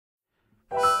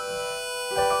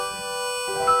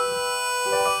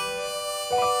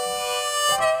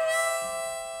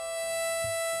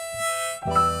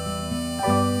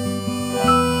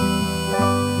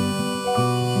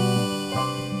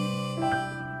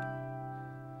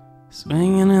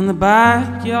Swinging in the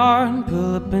backyard,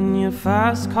 pull up in your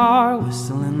fast car,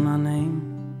 whistling my name.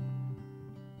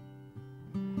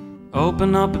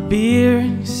 Open up a beer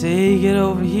and you say get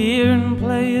over here and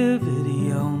play a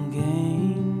video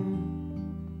game.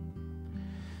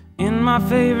 In my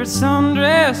favorite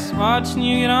sundress, watching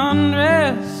you get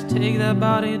undressed, take that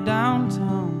body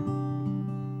downtown.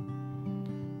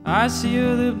 I see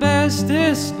you're the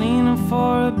bestest, leaning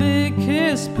for a big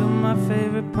kiss, put my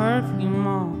favorite perfume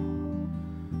on,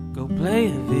 go play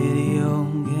a video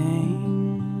game.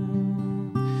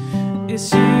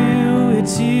 It's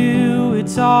you,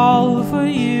 it's all for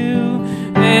you.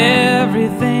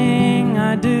 Everything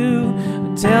I do,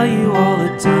 I tell you all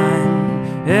the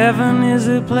time. Heaven is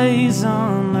a place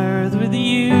on earth with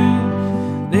you.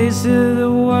 They said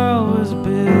the world was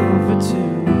built for two.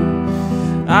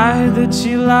 I heard that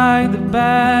you like the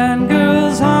bad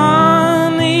girls,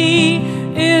 honey.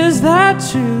 Is that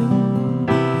true?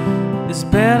 It's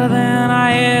better than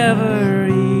I ever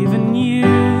even knew.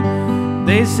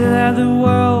 They said that the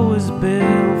world was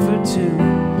built for two,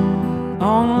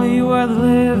 only worth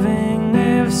living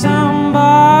if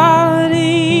somebody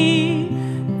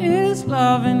is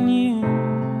loving you.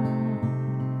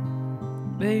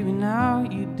 Baby, now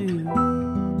you do.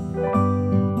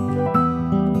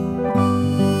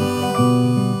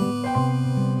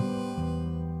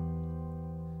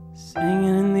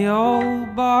 Singing in the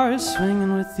old bars,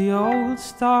 swinging with the old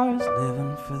stars,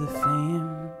 living for the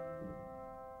fame.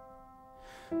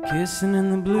 Kissing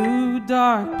in the blue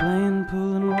dark, playing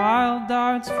pool and wild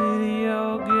darts,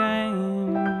 video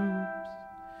games.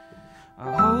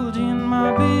 I hold you in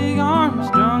my big arms,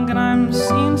 drunk and I'm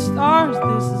seeing stars.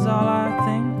 This is all I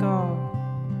think of.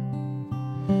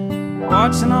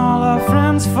 Watching all our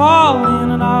friends fall in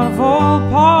and out of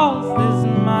old Pauls. This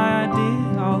is my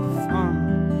idea of fun,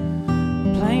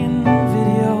 playing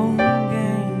video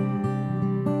games.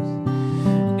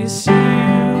 It's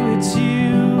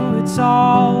you, it's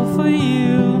all for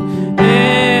you.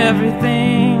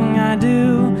 Everything I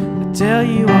do, I tell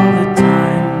you all the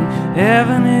time.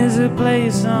 Heaven is a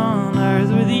place on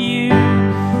earth with you.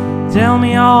 Tell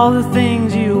me all the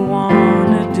things you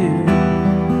wanna do.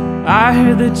 I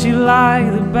heard that you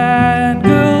like the bad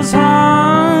girls,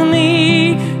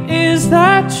 honey. Is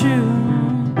that true?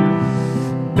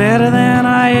 Better than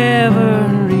I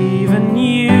ever even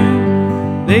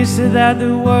knew. They said that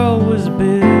the world was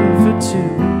built for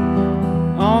two,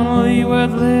 only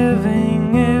worth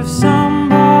living if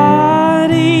somebody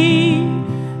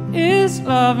is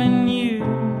loving you.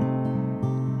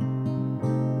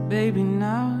 Baby,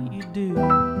 now you do.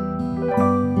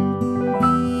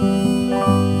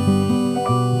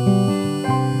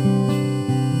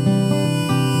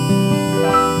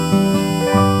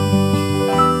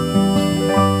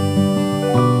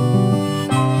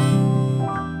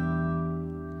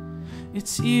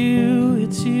 It's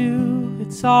you,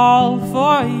 it's all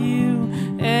for you.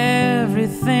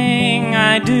 Everything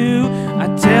I do, I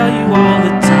tell you all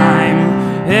the time.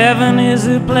 Heaven is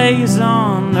a place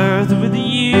on earth with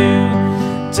you.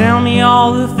 Tell me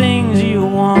all the things you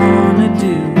wanna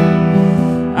do.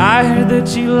 I heard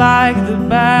that you like the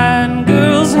bad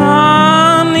girls,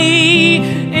 honey.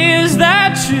 Is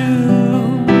that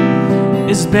true?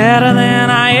 It's better than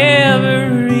I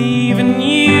ever even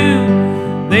knew.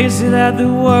 They say that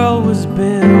the world was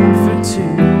built for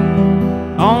two,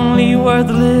 only worth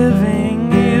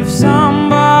living if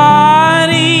somebody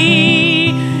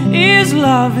is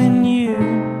loving you.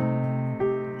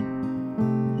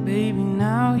 Baby,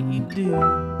 now you do.